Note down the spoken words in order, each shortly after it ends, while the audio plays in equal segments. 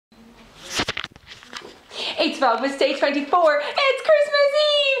It's Vlogmas Day 24. It's Christmas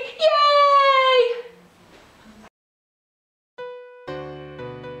Eve! Yay!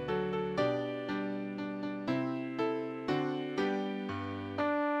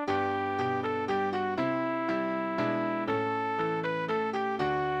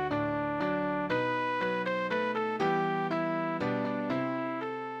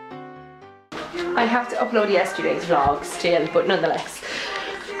 I have to upload yesterday's vlog still, but nonetheless.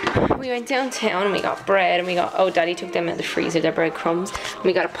 We went downtown and we got bread and we got, oh, Daddy took them out of the freezer, their breadcrumbs.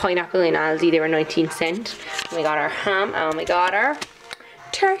 We got a pineapple in Aldi, they were 19¢. And we got our ham and we got our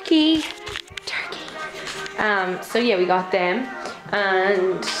turkey. So yeah, we got them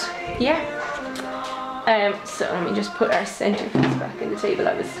and yeah. So let me just put our centerpiece back in the table.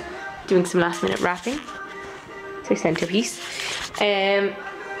 I was doing some last minute wrapping. It's our centerpiece.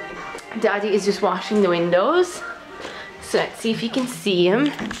 Daddy is just washing the windows. So let's see if you can see him.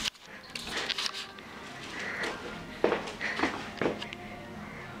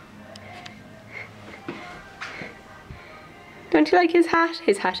 Don't you like his hat?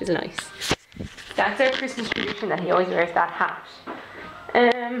 His hat is nice. That's our Christmas tradition that he always wears that hat.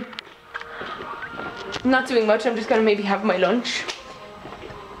 I'm not doing much, I'm just gonna maybe have my lunch.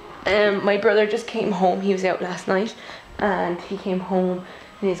 My brother just came home, he was out last night and he came home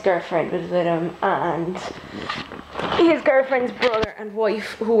and his girlfriend was with him and his girlfriend's brother and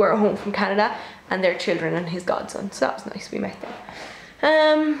wife who were home from Canada and their children and his godson, so that was nice, we met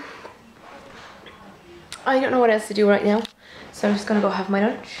them. I don't know what else to do right now, so I'm just gonna go have my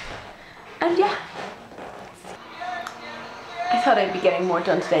lunch and yeah. I thought I'd be getting more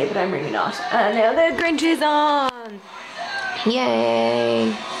done today, but I'm really not. And now the Grinch is on!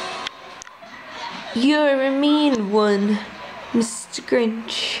 Yay! You're a mean one, Mr.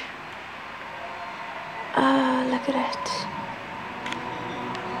 Grinch. Ah, look at it.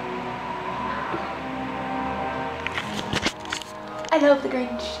 I love the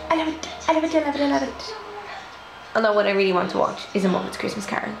Grinch. I love it. I love it, I love it, I love it. Although what I really want to watch is A Muppet's Christmas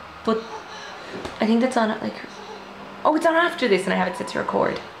Carol. But I think that's on at like... Oh, it's on after this and I have it set to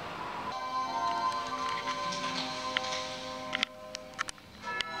record.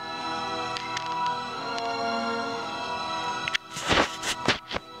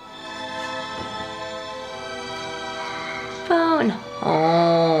 Phone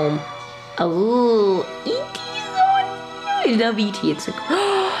home. Oh, E.T. is on. I love E.T. It's like,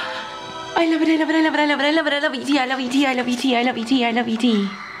 I love it, I love it, I love it, I love it, I love it, I love E.T. I love E.T. I love E.T. I love E.T. I love E.T.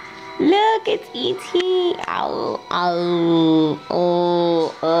 Look, it's E.T. Ow, ow,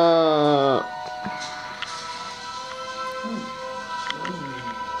 oh,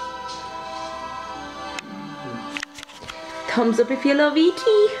 Thumbs up if you love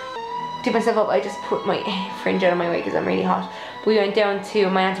E.T. To myself up, I just put my fringe out of my way because I'm really hot. We went down to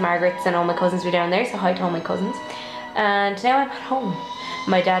my Aunt Margaret's and all my cousins were down there, so hi to all my cousins. And now I'm at home.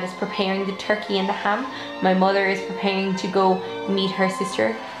 My dad is preparing the turkey and the ham. My mother is preparing to go meet her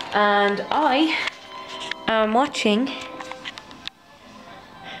sister. And I am watching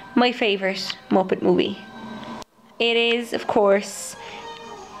my favourite Muppet movie. It is, of course,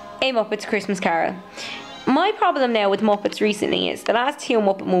 A Muppet's Christmas Carol. My problem now with Muppets recently is the last two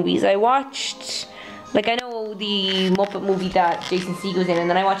Muppet movies I watched, like I know the Muppet movie that Jason Segel in, and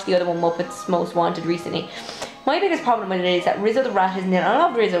then I watched the other one, Muppets Most Wanted, recently. My biggest problem with it is that Rizzo the Rat isn't in it. I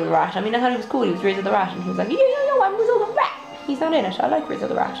love Rizzo the Rat. I mean, I thought he was cool. He was Rizzo the Rat, and he was like, yo, I'm Rizzo the Rat. He's not in it. I like Rizzo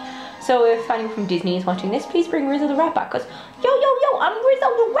the Rat. So if anyone from Disney is watching this, please bring Rizzo the Rat back, because yo, I'm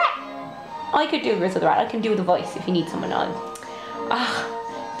Rizzo the Rat. I could do Rizzo the Rat. I can do the voice if you need someone on.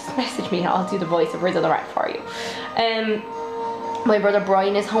 Just message me and I'll do the voice of Rizzo the Rat for you. My brother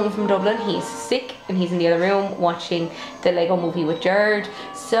Brian is home from Dublin. He's sick and he's in the other room watching the Lego movie with Jared.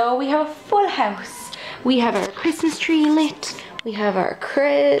 So we have a full house. We have our Christmas tree lit. We have our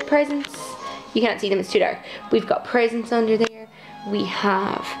presents. You can't see them, it's too dark. We've got presents under there. We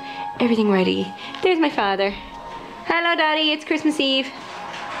have everything ready. There's my father. Hello, Daddy, it's Christmas Eve.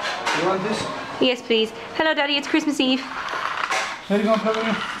 You want this? Yes, please. Hello, Daddy, it's Christmas Eve. Where are you going to put it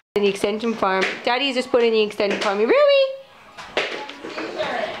in? In the extension farm. Daddy's just put in the extension farm. Ruby!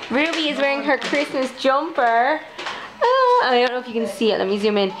 Ruby is wearing her Christmas jumper. I don't know if you can see it. Let me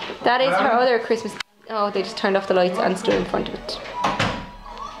zoom in. That is her other Christmas. Oh, they just turned off the lights and stood in front of it.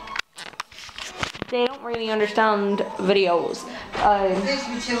 They don't really understand videos.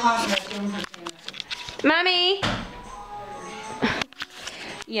 Mommy!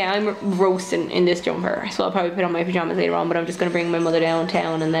 Yeah, I'm roasting in this jumper, so I'll probably put on my pajamas later on, but I'm just going to bring my mother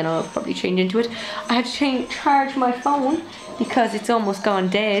downtown and then I'll probably change into it. I had to charge my phone because it's almost gone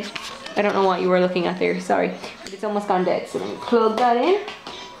dead. I don't know what you were looking at there, sorry. But it's almost gone dead, so let me plug that in.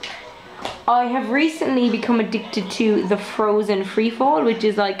 I have recently become addicted to the frozen free fall, which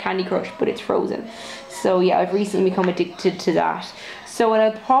is like Candy Crush, but it's frozen. So yeah, I've recently become addicted to that. So what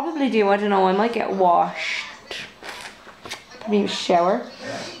I'll probably do, I don't know, I might get washed. Probably a shower.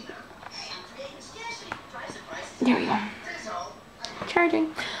 There we go.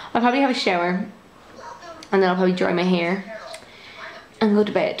 Charging. I'll probably have a shower. And then I'll probably dry my hair. And go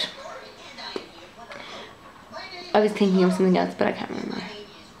to bed. I was thinking of something else, but I can't remember.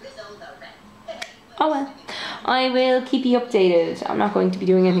 Oh well. I will keep you updated. I'm not going to be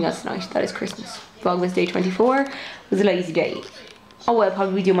doing anything else tonight. That is Christmas. Vlogmas day 24 was a lazy day. Oh well, I'll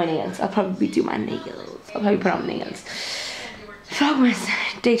probably do my nails. I'll probably do my nails. I'll probably put on nails. Vlogmas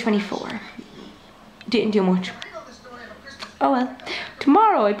day 24. Didn't do much. Oh well.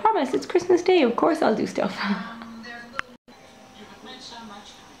 Tomorrow, I promise, it's Christmas Day. Of course I'll do stuff.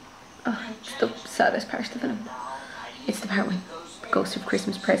 Oh, it's the saddest part of the film. It's the part when the ghost of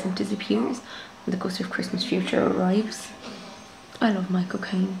Christmas present disappears and the ghost of Christmas future arrives. I love Michael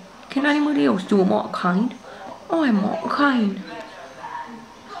Caine. Can anybody else do a more kind? Oh, I'm more kind.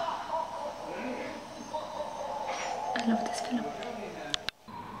 I love this film.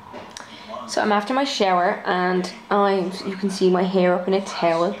 So I'm after my shower and you can see my hair up in a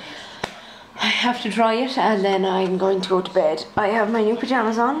towel. I have to dry it and then I'm going to go to bed. I have my new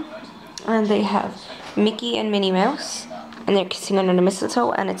pajamas on and they have Mickey and Minnie Mouse and they're kissing under the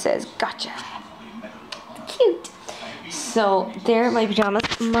mistletoe and it says gotcha. Cute. So there are my pajamas,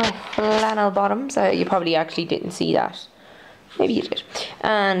 my flannel bottoms. You probably actually didn't see that. Maybe you did.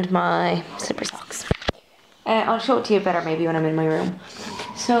 And my slipper socks. I'll show it to you better maybe when I'm in my room.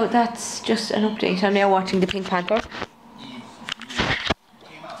 So that's just an update. I'm now watching the Pink Panther.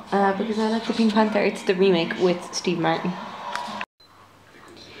 Because I like the Pink Panther. It's the remake with Steve Martin.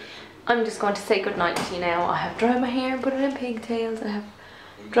 I'm just going to say goodnight to you now. I have dried my hair and put it in pigtails. I have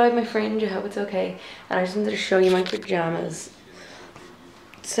dried my fringe. I hope it's okay. And I just wanted to show you my pajamas.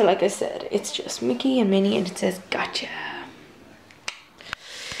 So like I said, it's just Mickey and Minnie and it says gotcha.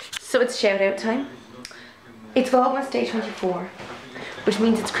 So it's shout out time. It's Vlogmas day 24, which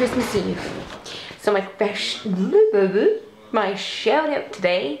means it's Christmas Eve. So my shout out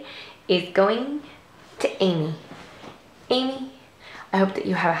today is going to Amy. Amy, I hope that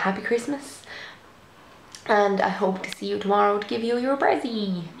you have a happy Christmas. And I hope to see you tomorrow to give you your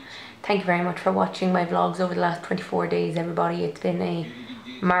present. Thank you very much for watching my vlogs over the last 24 days, everybody. It's been a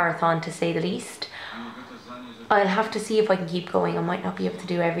marathon to say the least. I'll have to see if I can keep going. I might not be able to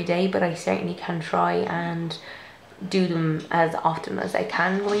do every day, but I certainly can try and do them as often as I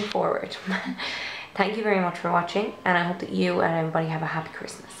can going forward. Thank you very much for watching, and I hope that you and everybody have a happy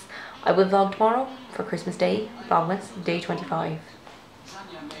Christmas. I will vlog tomorrow for Christmas Day, Vlogmas, day 25.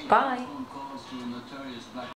 Bye!